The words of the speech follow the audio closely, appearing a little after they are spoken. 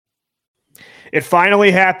It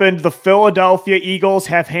finally happened. The Philadelphia Eagles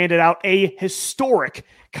have handed out a historic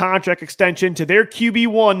contract extension to their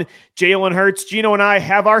QB1, Jalen Hurts. Gino and I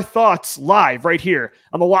have our thoughts live right here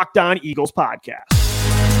on the Locked On Eagles podcast.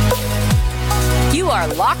 You are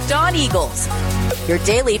Locked On Eagles, your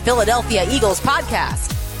daily Philadelphia Eagles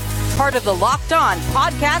podcast. Part of the Locked On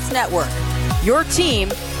Podcast Network, your team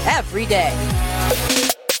every day.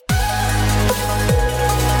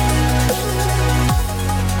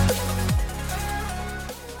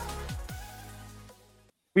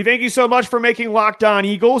 We thank you so much for making Locked On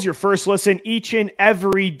Eagles your first listen each and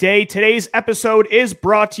every day. Today's episode is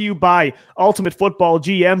brought to you by Ultimate Football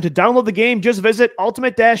GM. To download the game, just visit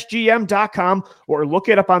ultimate-gm.com or look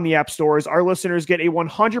it up on the app stores. Our listeners get a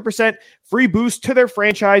 100% free boost to their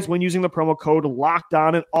franchise when using the promo code Locked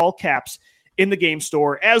On in all caps in the game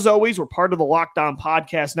store. As always, we're part of the Locked On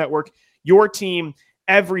Podcast Network, your team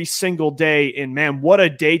every single day. And man, what a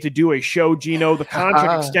day to do a show, Gino. The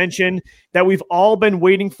contract extension that we've all been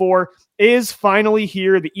waiting for is finally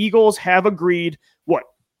here. The Eagles have agreed,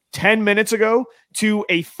 10 minutes ago, to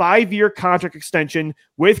a 5-year contract extension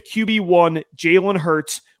with QB1 Jalen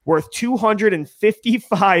Hurts worth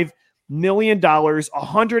 $255 million,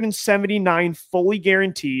 179 fully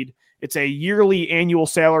guaranteed. It's a yearly annual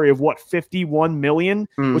salary of $51 million,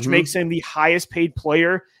 which makes him the highest paid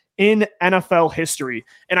player in NFL history.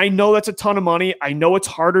 And I know that's a ton of money. I know it's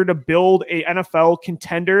harder to build a NFL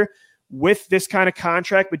contender with this kind of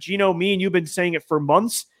contract, but Gino, me and you've been saying it for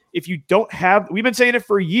months. If you don't have, we've been saying it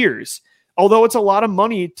for years, although it's a lot of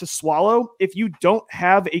money to swallow, if you don't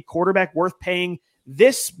have a quarterback worth paying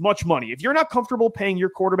this much money, if you're not comfortable paying your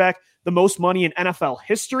quarterback the most money in NFL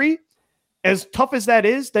history, as tough as that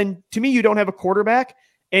is, then to me, you don't have a quarterback.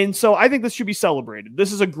 And so I think this should be celebrated.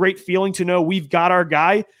 This is a great feeling to know we've got our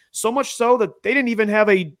guy, so much so that they didn't even have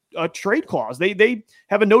a trade clause. They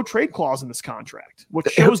have a no trade clause in this contract, which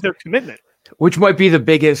shows their commitment. Which might be the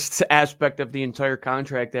biggest aspect of the entire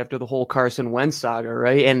contract after the whole Carson Wentz saga,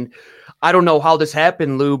 right? And I don't know how this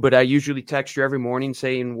happened, Lou, but I usually text you every morning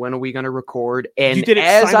saying, when are we going to record? And you did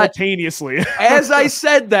it simultaneously. As I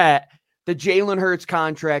said that, the Jalen Hurts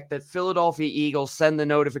contract, that Philadelphia Eagles send the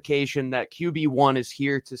notification that QB1 is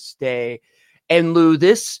here to stay. And Lou,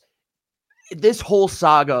 this whole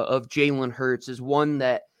saga of Jalen Hurts is one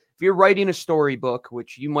that, if you're writing a storybook,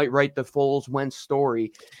 which you might write the Foles Wentz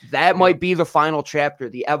story, that might be the final chapter,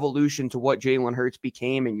 the evolution to what Jalen Hurts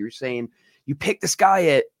became. And you're saying you pick this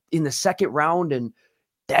guy in the second round, and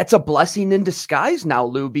that's a blessing in disguise now,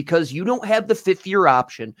 Lou, because you don't have the 5th-year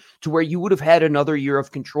option to where you would have had another year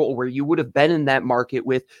of control, where you would have been in that market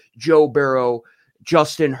with Joe Burrow,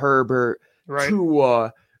 Justin Herbert,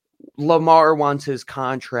 Tua, Lamar wants his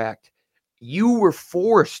contract. You were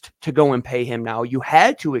forced to go and pay him now. You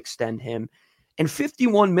had to extend him. And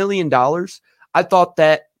 $51 million, I thought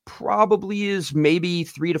that probably is maybe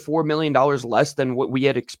 $3 to $4 million less than what we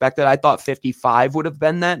had expected. I thought 55 would have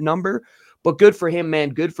been that number. But good for him, man.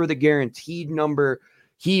 Good for the guaranteed number.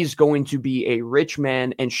 He's going to be a rich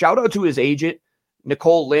man. And shout out to his agent,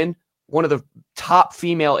 Nicole Lynn, one of the top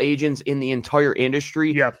female agents in the entire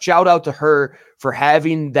industry. Yeah. Shout out to her for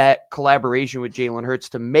having that collaboration with Jalen Hurts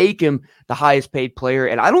to make him the highest paid player.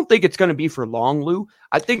 And I don't think it's going to be for long, Lou.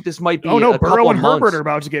 I think this might be Burrow and Herbert are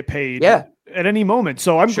about to get paid at any moment.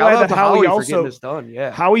 So I'm glad that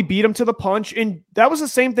Howie beat him to the punch. And that was the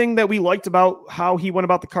same thing that we liked about how he went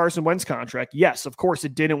about the Carson Wentz contract. Yes, of course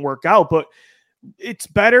it didn't work out, but it's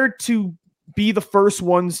better to be the first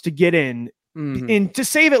ones to get in and to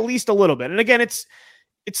save at least a little bit. And again, it's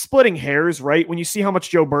splitting hairs, right? When you see how much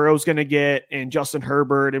Joe Burrow is going to get and Justin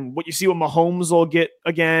Herbert and what you see what Mahomes will get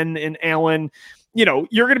again and Allen, you're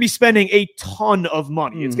going to be spending a ton of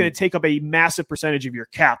money. It's going to take up a massive percentage of your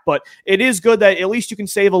cap, but it is good that at least you can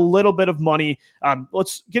save a little bit of money.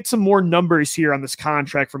 Let's get some more numbers here on this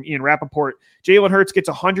contract from Ian Rappaport. Jalen Hurts gets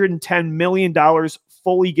 $110 million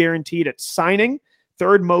fully guaranteed at signing,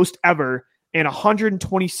 third most ever, and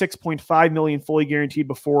 $126.5 million fully guaranteed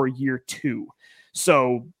before year 2.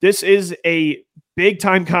 So this is a big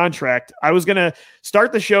time contract. I was going to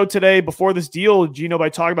start the show today before this deal, Gino, by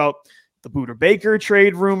talking about the Buda Baker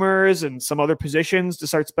trade rumors and some other positions to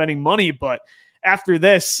start spending money. But after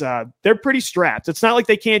this, they're pretty strapped. It's not like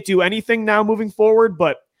they can't do anything now moving forward,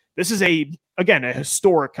 but this is a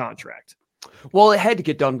historic contract. Well, it had to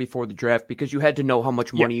get done before the draft because you had to know how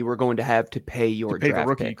much money you were going to have to pay your the draft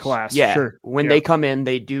rookie picks. class. Yeah, sure. When they come in,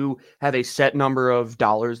 they do have a set number of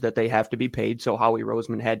dollars that they have to be paid. So Howie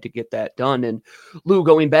Roseman had to get that done. And Lou,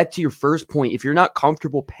 going back to your first point, if you're not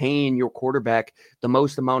comfortable paying your quarterback the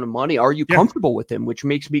most amount of money, are you comfortable with him? Which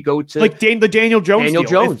makes me go to like the Daniel Jones. Daniel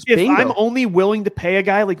deal. Jones. If I'm only willing to pay a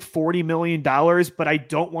guy like $40 million, but I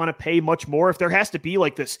don't want to pay much more, if there has to be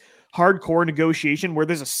like this hardcore negotiation where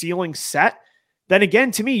there's a ceiling set, then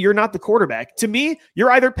again, to me, you're not the quarterback. To me,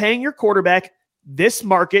 you're either paying your quarterback this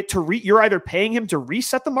market you're either paying him to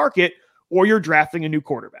reset the market or you're drafting a new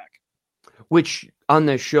quarterback. Which on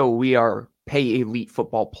this show, we are pay elite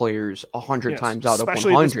football players 100 times out of 100.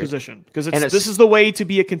 Especially this position. Because this is the way to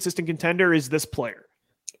be a consistent contender is this player.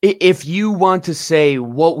 If you want to say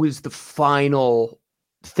what was the final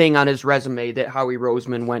thing on his resume that Howie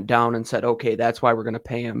Roseman went down and said, okay, that's why we're going to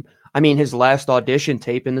pay him. I mean, his last audition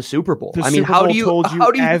tape in the Super Bowl. How do you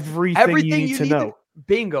everything you need to know?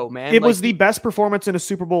 Bingo, man. It was the best performance in a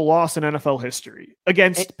Super Bowl loss in NFL history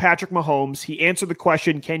against Patrick Mahomes. He answered the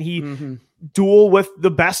question, can he duel with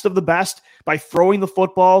the best of the best by throwing the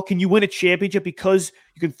football? Can you win a championship because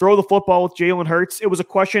you can throw the football with Jalen Hurts? It was a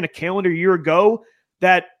question a calendar year ago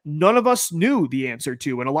that none of us knew the answer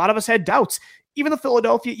to, and a lot of us had doubts. Even the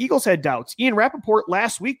Philadelphia Eagles had doubts. Ian Rappaport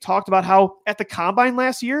last week talked about how at the Combine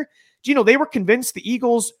last year, they were convinced the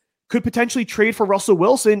Eagles could potentially trade for Russell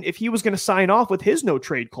Wilson if he was going to sign off with his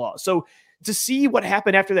no-trade clause. So to see what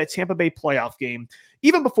happened after that Tampa Bay playoff game,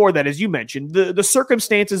 even before that, as you mentioned, the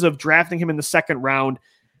circumstances of drafting him in the second round,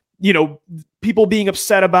 people being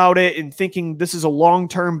upset about it and thinking this is a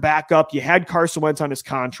long-term backup. You had Carson Wentz on his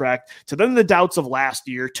contract, to then the doubts of last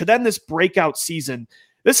year, to then this breakout season.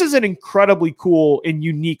 This is an incredibly cool and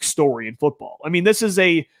unique story in football. I mean, this is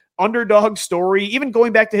a underdog story, even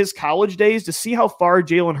going back to his college days, to see how far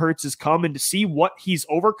Jalen Hurts has come and to see what he's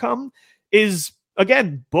overcome is,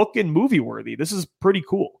 again, book and movie worthy. This is pretty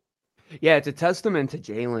cool. Yeah, it's a testament to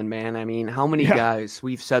Jalen, man. I mean, how many guys,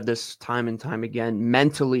 we've said this time and time again,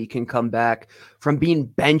 mentally can come back from being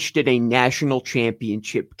benched at a national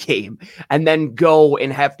championship game and then go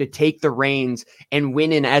and have to take the reins and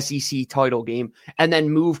win an SEC title game and then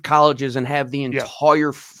move colleges and have the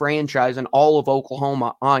entire franchise and all of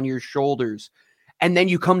Oklahoma on your shoulders. And then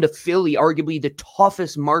you come to Philly, arguably the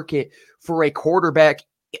toughest market for a quarterback.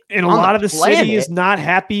 And a lot of the city is not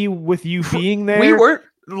happy with you being there. We weren't.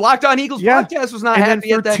 The Locked On Eagles podcast was not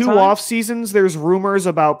happy at that time. For 2 off seasons, there's rumors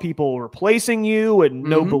about people replacing you and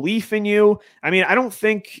no belief in you. I mean, I don't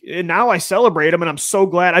think, and now I celebrate them, and I'm so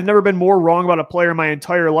glad. I've never been more wrong about a player in my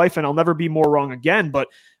entire life, and I'll never be more wrong again. But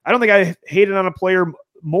I don't think I hated on a player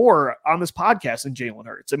more on this podcast than Jalen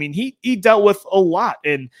Hurts. I mean, he dealt with a lot,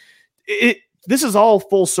 and this is all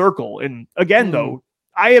full circle. And again, though,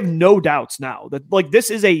 I have no doubts now that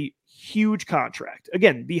this is a huge contract.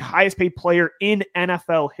 Again, the highest paid player in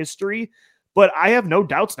NFL history. But I have no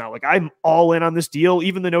doubts now. I'm all in on this deal.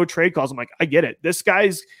 Even the no trade clause, I'm like, I get it. This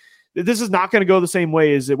is not going to go the same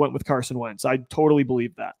way as it went with Carson Wentz. I totally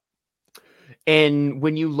believe that. And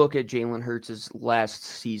when you look at Jalen Hurts' last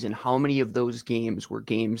season, how many of those games were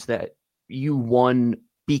games that you won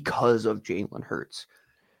because of Jalen Hurts?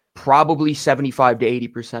 Probably 75 to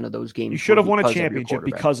 80% of those games. You should have won a championship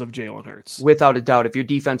because of Jalen Hurts. Without a doubt. If your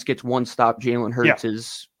defense gets one stop, Jalen Hurts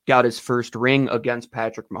has got his first ring against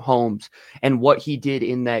Patrick Mahomes. And what he did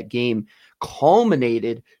in that game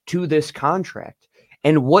culminated to this contract.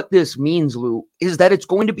 And what this means, Lou, is that it's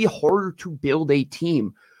going to be harder to build a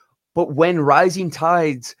team. But when rising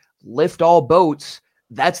tides lift all boats,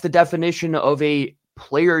 that's the definition of a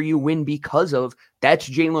player you win because of. That's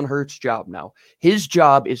Jalen Hurts' job now. His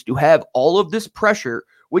job is to have all of this pressure,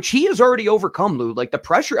 which he has already overcome, Lou. The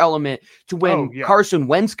pressure element to when Carson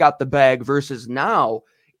Wentz got the bag versus now,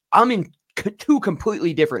 I'm in 2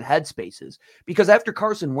 completely different headspaces. Because after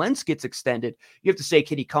Carson Wentz gets extended, you have to say,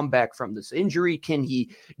 can he come back from this injury? Can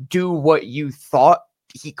he do what you thought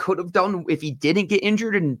he could have done if he didn't get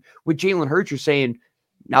injured? And with Jalen Hurts, you're saying,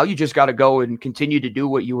 now you just got to go and continue to do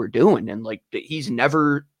what you were doing. And he's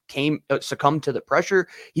never succumbed to the pressure.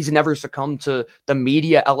 He's never succumbed to the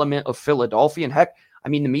media element of Philadelphia. And heck, I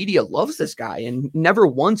mean, the media loves this guy, and never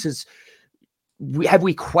once have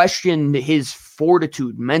we questioned his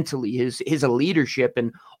fortitude mentally, his leadership,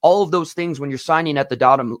 and all of those things when you're signing at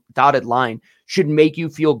the dotted line should make you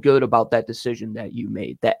feel good about that decision that you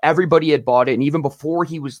made, that everybody had bought it. And even before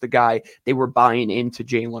he was the guy, they were buying into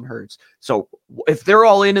Jalen Hurts. So if they're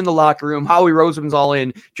all in the locker room, Howie Roseman's all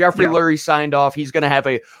in, Jeffrey Lurie signed off, he's going to have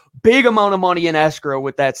a big amount of money in escrow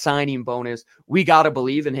with that signing bonus. We got to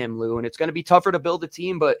believe in him, Lou. And it's going to be tougher to build a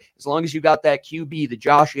team, but as long as you got that QB, the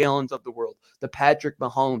Josh Allens of the world, the Patrick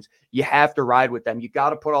Mahomes, you have to ride with them. You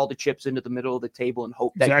got to put all the chips into the middle of the table and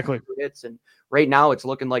hope that exactly hits. And right now it's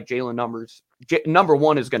looking like Jalen number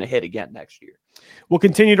one is going to hit again next year. We'll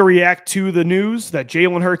continue to react to the news that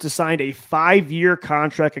Jalen Hurts has signed a 5-year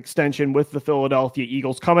contract extension with the Philadelphia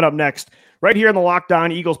Eagles. Coming up next, right here in the Locked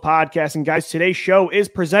On Eagles podcast. And guys, today's show is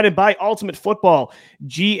presented by Ultimate Football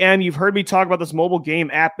GM. You've heard me talk about this mobile game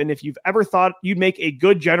app, and if you've ever thought you'd make a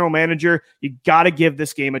good general manager, you got to give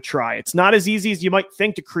this game a try. It's not as easy as you might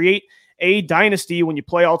think to create a dynasty. When you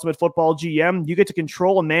play Ultimate Football GM, you get to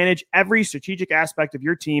control and manage every strategic aspect of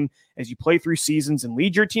your team as you play through seasons and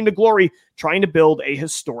lead your team to glory, trying to build a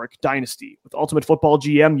historic dynasty. With Ultimate Football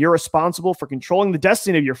GM, you're responsible for controlling the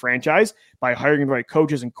destiny of your franchise by hiring the right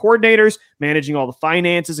coaches and coordinators, managing all the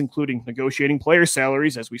finances, including negotiating player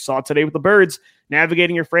salaries, as we saw today with the Birds,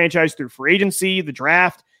 navigating your franchise through free agency, the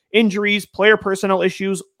draft, injuries, player personnel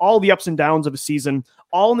issues, all the ups and downs of a season,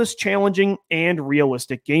 all in this challenging and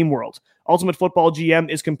realistic game world. Ultimate Football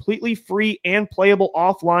GM is completely free and playable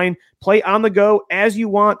offline. Play on the go as you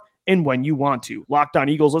want and when you want to. Locked On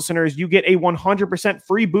Eagles listeners, you get a 100%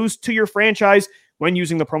 free boost to your franchise when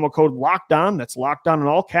using the promo code Locked On. That's Locked On in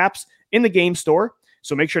all caps in the game store.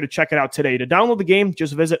 So make sure to check it out today. To download the game,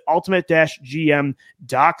 just visit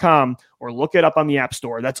ultimate-gm.com or look it up on the App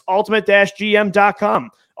Store. That's ultimate-gm.com.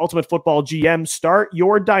 Ultimate Football GM. Start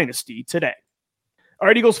your dynasty today. All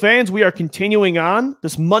right, Eagles fans, we are continuing on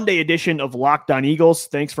this Monday edition of Locked On Eagles.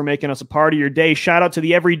 Thanks for making us a part of your day. Shout out to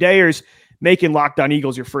the everydayers making Locked On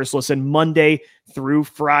Eagles your first listen Monday through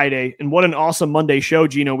Friday. And what an awesome Monday show,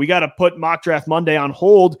 Gino. We got to put Mock Draft Monday on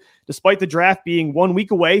hold despite the draft being 1 week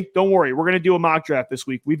away. Don't worry, we're going to do a mock draft this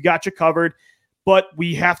week. We've got you covered, but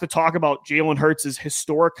we have to talk about Jalen Hurts'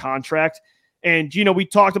 historic contract. And, Gino, we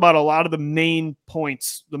talked about a lot of the main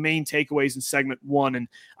points, the main takeaways in segment one. And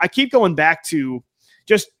I keep going back to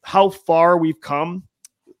just how far we've come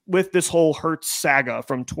with this whole Hurts saga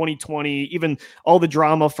from 2020, even all the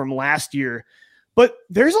drama from last year. But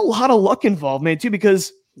there's a lot of luck involved, man, too,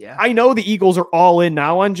 because I know the Eagles are all in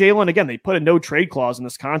now on Jalen. Again, they put a no trade clause in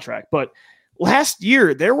this contract. But last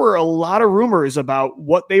year, there were a lot of rumors about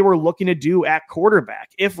what they were looking to do at quarterback.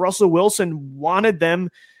 If Russell Wilson wanted them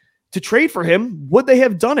to trade for him, would they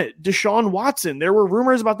have done it? Deshaun Watson, there were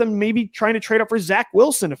rumors about them maybe trying to trade up for Zach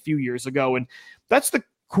Wilson a few years ago. And that's the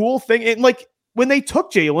cool thing. And like when they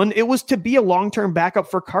took Jalen, it was to be a long-term backup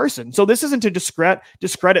for Carson. So this isn't to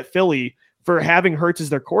discredit Philly for having Hurts as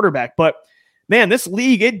their quarterback. But man, this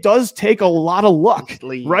league, it does take a lot of luck,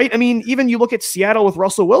 right? I mean, even you look at Seattle with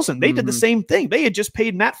Russell Wilson, they did the same thing. They had just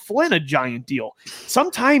paid Matt Flynn a giant deal.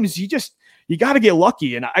 Sometimes you got to get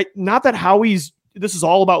lucky. And not that this is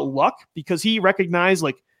all about luck, because he recognized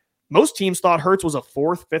like most teams thought Hurts was a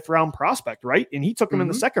 4th, 5th round prospect, right? And he took him in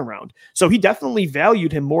the 2nd round. So he definitely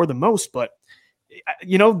valued him more than most. But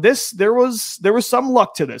there was some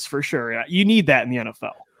luck to this for sure. You need that in the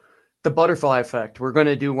NFL. The butterfly effect. We're going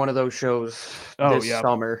to do one of those shows this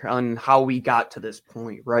summer on how we got to this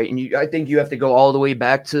point, right? And I think you have to go all the way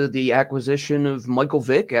back to the acquisition of Michael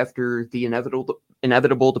Vick after the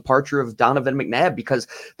inevitable departure of Donovan McNabb, because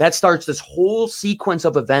that starts this whole sequence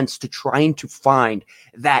of events to trying to find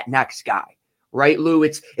that next guy, right, Lou?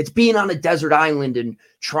 It's being on a desert island and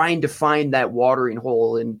trying to find that watering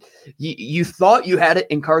hole. And you thought you had it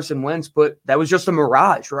in Carson Wentz, but that was just a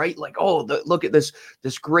mirage, right? Like, look at this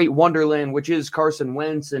great wonderland, which is Carson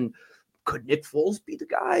Wentz. And could Nick Foles be the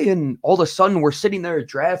guy? And all of a sudden we're sitting there at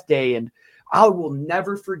draft day, and I will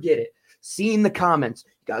never forget it. Seeing the comments,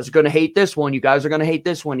 you guys are going to hate this one. You guys are going to hate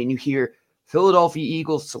this one. And you hear Philadelphia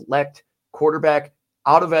Eagles select quarterback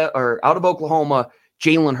out of Oklahoma,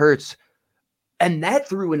 Jalen Hurts. And that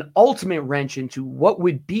threw an ultimate wrench into what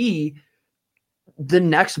would be the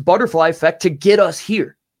next butterfly effect to get us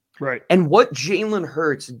here. Right. And what Jalen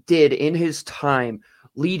Hurts did in his time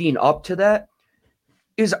leading up to that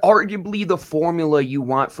is arguably the formula you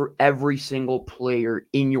want for every single player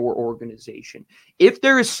in your organization. If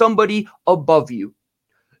there is somebody above you,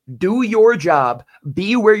 do your job,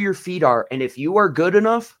 be where your feet are. And if you are good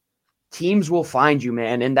enough, teams will find you,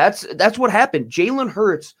 man. And that's what happened. Jalen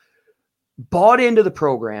Hurts bought into the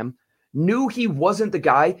program, knew he wasn't the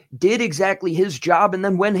guy, did exactly his job. And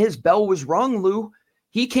then when his bell was rung, Lou,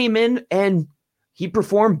 he came in and he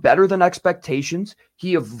performed better than expectations.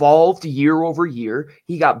 He evolved year over year.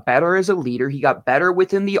 He got better as a leader. He got better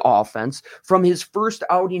within the offense. From his first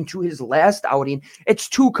outing to his last outing, it's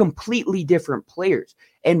 2 completely different players.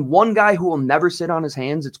 And one guy who will never sit on his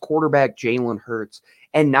hands, it's quarterback Jalen Hurts.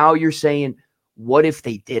 And now you're saying, what if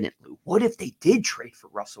they didn't, Lou? What if they did trade for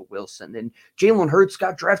Russell Wilson and Jalen Hurts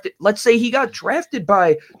got drafted? Let's say he got drafted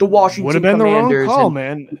by the Washington would have been Commanders. The wrong call,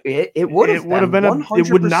 man. It would have been 100%.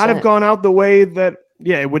 It would not have gone out the way that.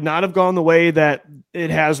 Yeah, it would not have gone the way that it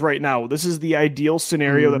has right now. This is the ideal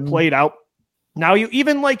scenario that played out. Now you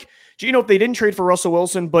even like, if they didn't trade for Russell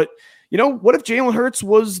Wilson, but what if Jalen Hurts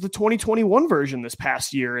was the 2021 version this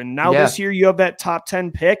past year? And now this year you have that top 10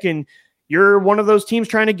 pick and you're one of those teams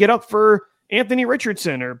trying to get up for Anthony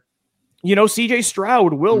Richardson or, CJ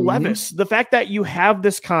Stroud, Will Levis. The fact that you have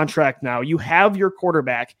this contract now, you have your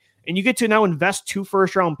quarterback and you get to now invest 2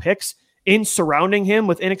 first-round picks in surrounding him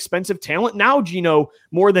with inexpensive talent. Now, Gino,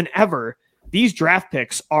 more than ever, these draft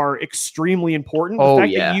picks are extremely important. The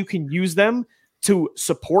fact that you can use them to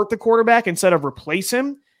support the quarterback instead of replace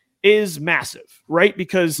him is massive, right?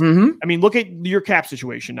 Because, look at your cap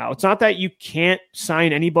situation now. It's not that you can't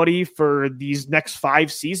sign anybody for these next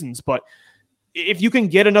 5 seasons, but if you can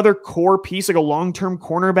get another core piece, like a long-term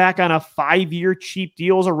cornerback on a 5-year cheap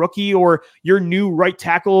deal as a rookie, or your new right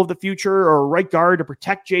tackle of the future, or right guard to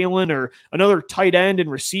protect Jalen, or another tight end and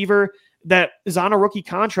receiver that is on a rookie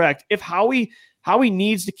contract, if Howie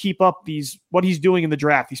needs to keep up what he's doing in the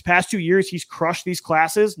draft. These past 2 years, he's crushed these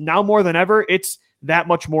classes. Now more than ever, it's that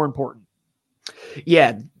much more important.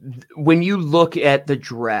 Yeah. When you look at the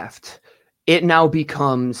draft, it now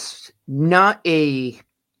becomes not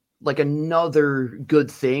another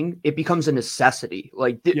good thing. It becomes a necessity.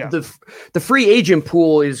 Like the free agent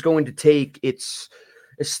pool is going to take a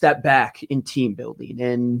step back in team building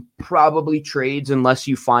and probably trades, unless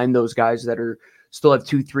you find those guys that still have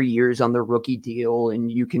 2-3 years on their rookie deal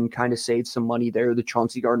and you can kind of save some money there, the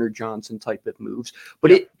Chauncey Gardner-Johnson type of moves,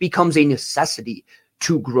 but it becomes a necessity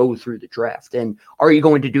to grow through the draft. And are you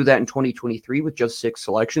going to do that in 2023 with just 6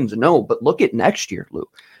 selections? No, but look at next year, Lou.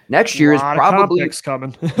 Next year is probably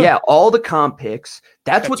coming. All the comp picks.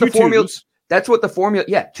 That's what the formula. Twos. That's what the formula.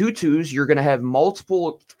 Yeah, 2 twos. You're going to have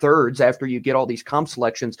multiple thirds after you get all these comp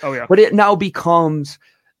selections. Oh yeah. But it now becomes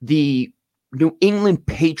the New England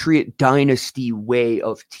Patriot dynasty way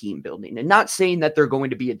of team building, and not saying that they're going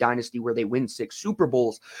to be a dynasty where they win 6 Super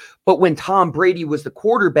Bowls, but when Tom Brady was the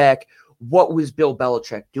quarterback, what was Bill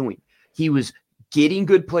Belichick doing? He was getting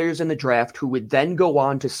good players in the draft who would then go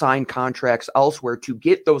on to sign contracts elsewhere to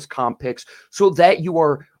get those comp picks, so that you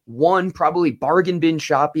are probably bargain bin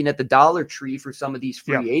shopping at the Dollar Tree for some of these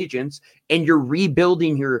free agents, and you're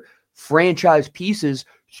rebuilding your franchise pieces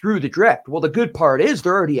through the draft. Well, the good part is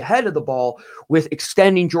they're already ahead of the ball with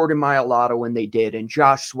extending Jordan Mailata when they did, and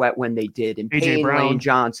Josh Sweat when they did, and Payne Lane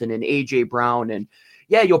Johnson and A.J. Brown. And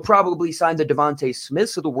you'll probably sign the Devontae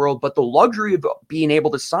Smiths of the world, but the luxury of being able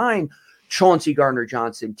to sign Chauncey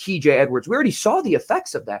Gardner-Johnson, T.J. Edwards, we already saw the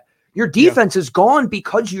effects of that. Your defense is gone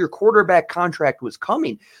because your quarterback contract was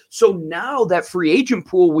coming. So now that free agent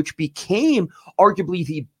pool, which became arguably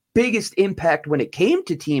the biggest impact when it came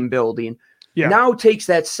to team building, now takes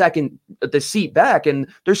the seat back, and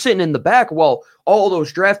they're sitting in the back. Well, all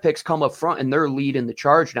those draft picks come up front and they're leading the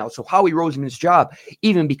charge now. So Howie Roseman's job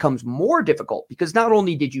even becomes more difficult, because not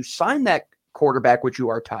only did you sign that quarterback, which you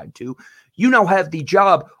are tied to, you now have the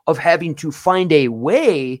job of having to find a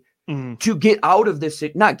way to get out of this,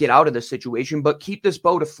 not get out of the situation, but keep this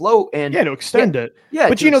boat afloat and to extend it. Yeah.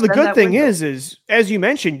 But the good thing is, as you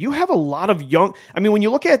mentioned, you have a lot of young, when you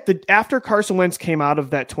look at after Carson Wentz came out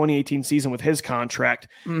of that 2018 season with his contract,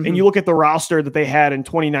 and you look at the roster that they had in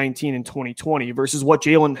 2019 and 2020 versus what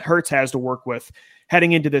Jalen Hurts has to work with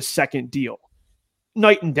heading into this second deal,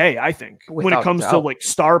 night and day, I think, when it comes to like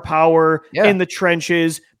star power in the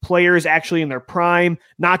trenches, players actually in their prime,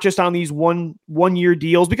 not just on these one-year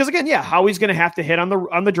deals. Because again, Howie's going to have to hit on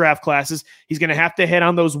the draft classes. He's going to have to hit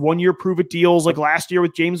on those 1-year prove-it deals like last year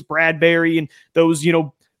with James Bradbury and those,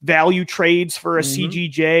 value trades for a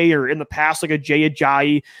CGJ, or in the past, like a Jay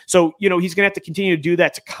Ajayi. So, he's going to have to continue to do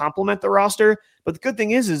that to complement the roster. But the good thing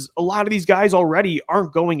is a lot of these guys already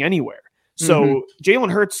aren't going anywhere. So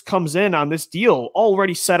Jalen Hurts comes in on this deal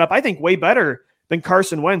already set up, I think, way better than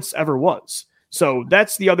Carson Wentz ever was. So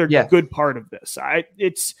that's the other good part of this.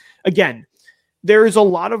 There's a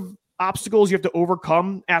lot of obstacles you have to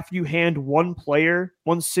overcome after you hand one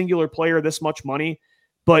singular player this much money,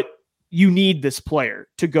 but you need this player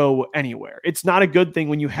to go anywhere. It's not a good thing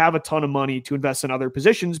when you have a ton of money to invest in other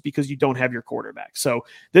positions because you don't have your quarterback. So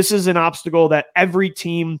this is an obstacle that every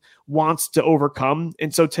team wants to overcome.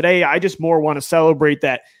 And so today I just more want to celebrate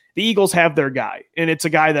that the Eagles have their guy, and it's a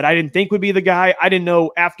guy that I didn't think would be the guy. I didn't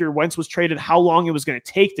know after Wentz was traded how long it was going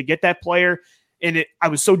to take to get that player. And I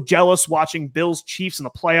was so jealous watching Bills Chiefs in the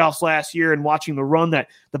playoffs last year and watching the run that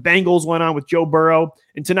the Bengals went on with Joe Burrow.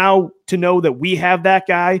 And to know that we have that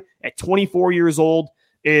guy at 24 years old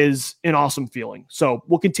is an awesome feeling. So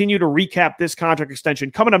we'll continue to recap this contract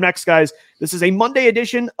extension. Coming up next, guys, this is a Monday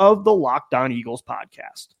edition of the Locked On Eagles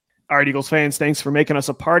podcast. All right, Eagles fans, thanks for making us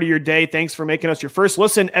a part of your day. Thanks for making us your first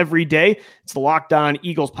listen every day. It's the Locked On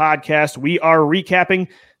Eagles podcast. We are recapping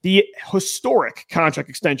the historic contract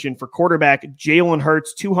extension for quarterback Jalen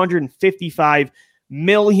Hurts, $255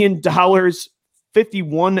 million,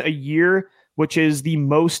 51 a year, which is the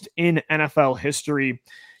most in NFL history.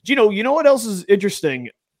 You know what else is interesting?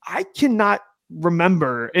 I cannot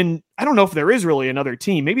remember, and I don't know if there is really another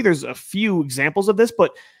team. Maybe there's a few examples of this,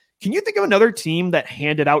 but can you think of another team that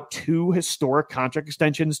handed out 2 historic contract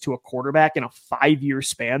extensions to a quarterback in a 5-year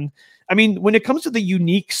span? I mean, when it comes to the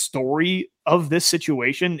unique story of this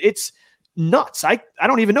situation, it's nuts. I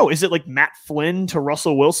don't even know. Is it like Matt Flynn to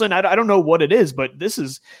Russell Wilson? I don't know what it is, but this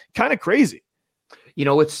is kind of crazy. You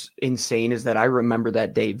know, what's insane is that I remember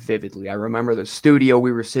that day vividly. I remember the studio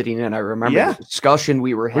we were sitting in. I remember the discussion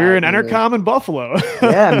we were having. We were in Entercom in Buffalo.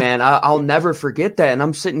 Yeah, man. I'll never forget that. And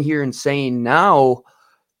I'm sitting here and saying now,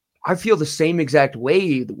 I feel the same exact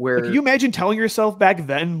way. Where can you imagine telling yourself back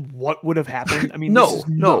then what would have happened? I mean, no,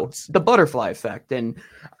 the butterfly effect. And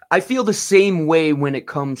I feel the same way when it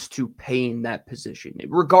comes to paying that position,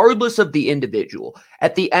 regardless of the individual.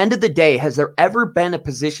 At the end of the day, has there ever been a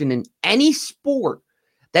position in any sport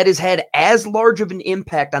that has had as large of an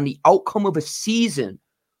impact on the outcome of a season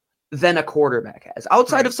than a quarterback has?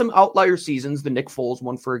 Outside of some outlier seasons, the Nick Foles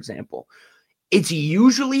one, for example, it's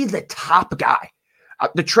usually the top guy.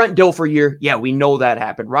 The Trent Dilfer year, yeah, we know that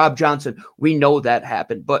happened. Rob Johnson, we know that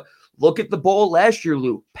happened. But look at the bowl last year,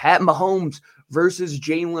 Lou. Pat Mahomes versus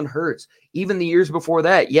Jalen Hurts. Even the years before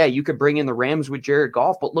that, yeah, you could bring in the Rams with Jared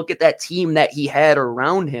Goff, but look at that team that he had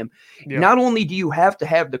around him. Yeah. Not only do you have to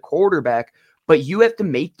have the quarterback, but you have to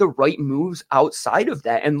make the right moves outside of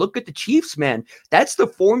that. And look at the Chiefs, man. That's the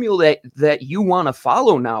formula that you want to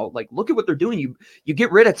follow now. Like, look at what they're doing. You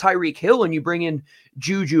get rid of Tyreek Hill and you bring in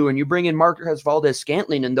Juju and you bring in Marquez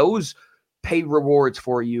Valdes-Scantling, and those pay rewards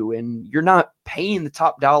for you. And you're not paying the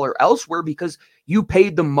top dollar elsewhere because you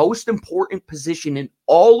paid the most important position in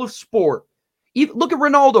all of sport. Even, look at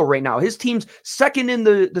Ronaldo right now. His team's second in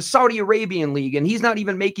the Saudi Arabian League, and he's not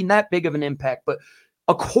even making that big of an impact. But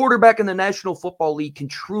a quarterback in the National Football League can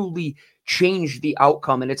truly change the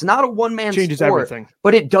outcome. And it's not a one-man changes sport, everything.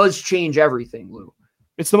 But it does change everything, Lou.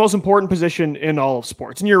 It's the most important position in all of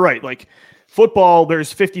sports. And you're right. Like football,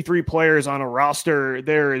 there's 53 players on a roster.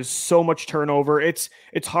 There is so much turnover. It's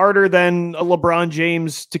harder than a LeBron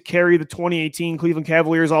James to carry the 2018 Cleveland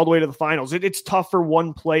Cavaliers all the way to the finals. It's tough for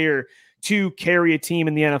one player to carry a team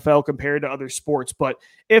in the NFL compared to other sports. But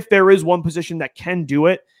if there is one position that can do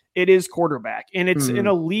it, it is quarterback. And it's in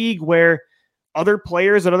a league where other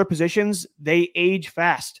players at other positions, they age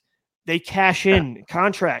fast. They cash in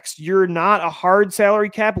contracts. You're not a hard salary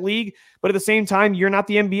cap league, but at the same time, you're not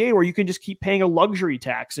the NBA where you can just keep paying a luxury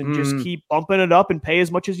tax and just keep bumping it up and pay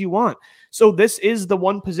as much as you want. So this is the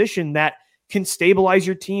one position that can stabilize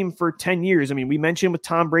your team for 10 years. I mean, we mentioned with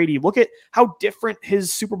Tom Brady, look at how different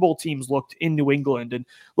his Super Bowl teams looked in New England, and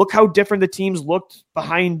look how different the teams looked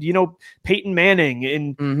behind, Peyton Manning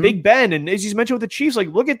and Big Ben. And as you mentioned with the Chiefs, like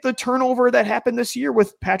look at the turnover that happened this year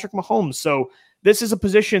with Patrick Mahomes. So this is a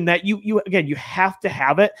position that you have to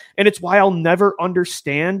have it. And it's why I'll never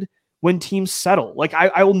understand when teams settle. Like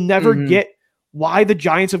I will never get why the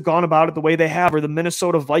Giants have gone about it the way they have, or the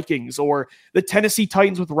Minnesota Vikings, or the Tennessee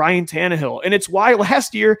Titans with Ryan Tannehill. And it's why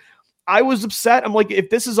last year I was upset. I'm like, if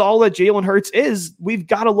this is all that Jalen Hurts is, we've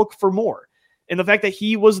got to look for more. And the fact that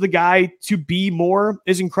he was the guy to be more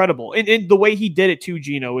is incredible. And the way he did it too,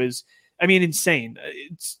 Gino, is, I mean, insane.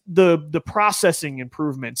 It's the processing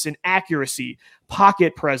improvements in accuracy,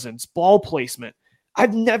 pocket presence, ball placement.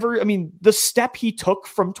 The step he took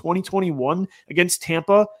from 2021 against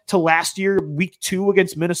Tampa to last year, week 2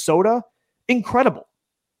 against Minnesota, incredible.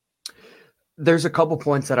 There's a couple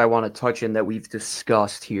points that I want to touch in that we've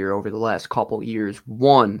discussed here over the last couple years.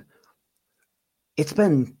 One, it's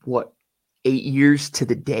been, 8 years to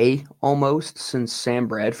the day almost since Sam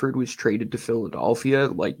Bradford was traded to Philadelphia.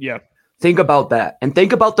 Think about that. And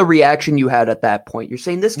think about the reaction you had at that point. You're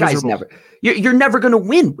saying this guy's you're never going to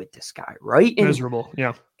win with this guy, right? And miserable.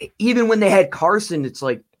 Yeah. Even when they had Carson, it's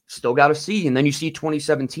like, still got to see. And then you see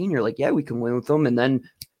 2017, you're like, yeah, we can win with them. And then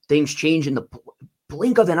things change in the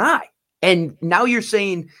blink of an eye. And now you're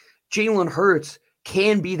saying Jalen Hurts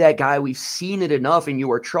can be that guy. We've seen it enough and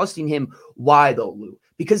you are trusting him. Why though, Lou?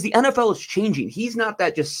 because the NFL is changing. He's not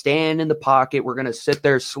that just stand in the pocket, we're going to sit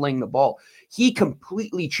there, sling the ball. He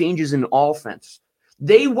completely changes an offense.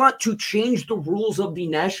 They want to change the rules of the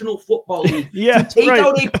National Football League to take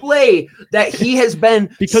out a play that he has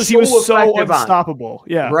been because he was so unstoppable.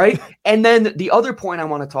 Yeah. Right. And then the other point I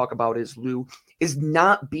want to talk about is, Lou, is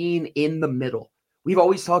not being in the middle. We've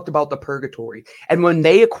always talked about the purgatory. And when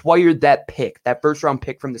they acquired that pick, that first round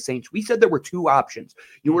pick from the Saints, we said there were two options.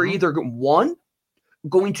 You were either one,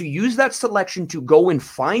 going to use that selection to go and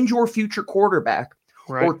find your future quarterback,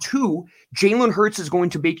 or two, Jalen Hurts is going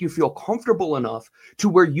to make you feel comfortable enough to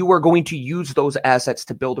where you are going to use those assets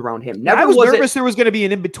to build around him. I was nervous there was going to be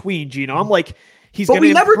an in-between, Gino. I'm like, he's going to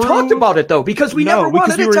we never talked about it, though, because we never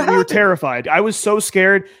wanted it to happen. We were terrified. I was so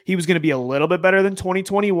scared he was going to be a little bit better than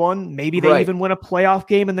 2021. Maybe they even win a playoff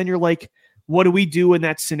game, and then you're like, what do we do in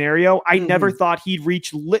that scenario? I never thought he'd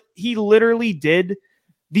reach he literally did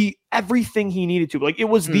everything he needed to. Like, it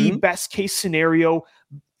was the best case scenario,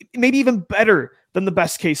 maybe even better than the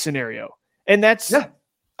best case scenario. And that's,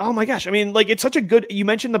 oh my gosh. I mean, like, it's such a good, you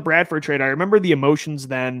mentioned the Bradford trade. I remember the emotions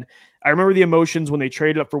then. I remember the emotions when they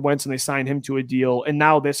traded up for Wentz and they signed him to a deal. And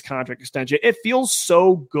now this contract extension, it feels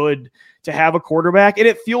so good to have a quarterback. And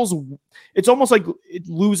it's almost like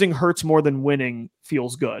losing hurts more than winning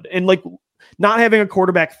feels good. And like, not having a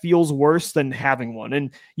quarterback feels worse than having one. And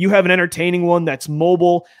you have an entertaining one that's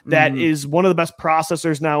mobile, that is one of the best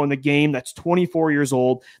processors now in the game, that's 24 years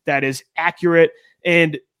old, that is accurate,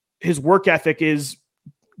 and his work ethic is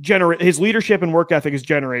his leadership and work ethic is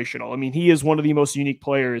generational. I mean, he is one of the most unique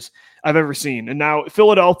players I've ever seen. And now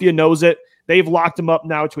Philadelphia knows it. They've locked him up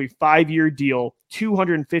now to a 5-year deal,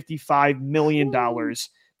 $255 million,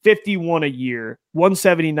 51 a year,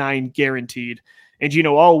 179 guaranteed. And,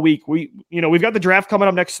 all week we've got the draft coming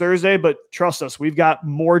up next Thursday, but trust us, we've got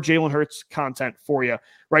more Jalen Hurts content for you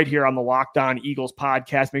right here on the Locked On Eagles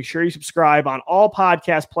podcast. Make sure you subscribe on all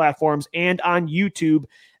podcast platforms and on YouTube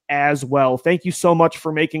as well. Thank you so much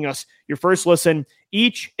for making us your first listen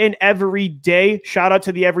each and every day. Shout out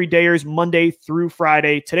to the everydayers Monday through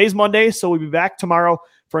Friday. Today's Monday, so we'll be back tomorrow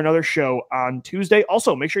for another show on Tuesday.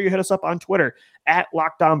 Also, make sure you hit us up on Twitter at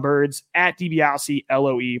LockedOnBirds, at DiBiase,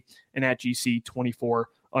 LOE, and at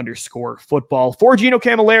GC24_football. For Gino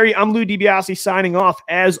Camilleri, I'm Lou DiBiase signing off.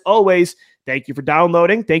 As always, thank you for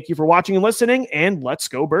downloading. Thank you for watching and listening, and let's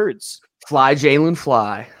go Birds. Fly, Jalen,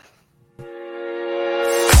 fly.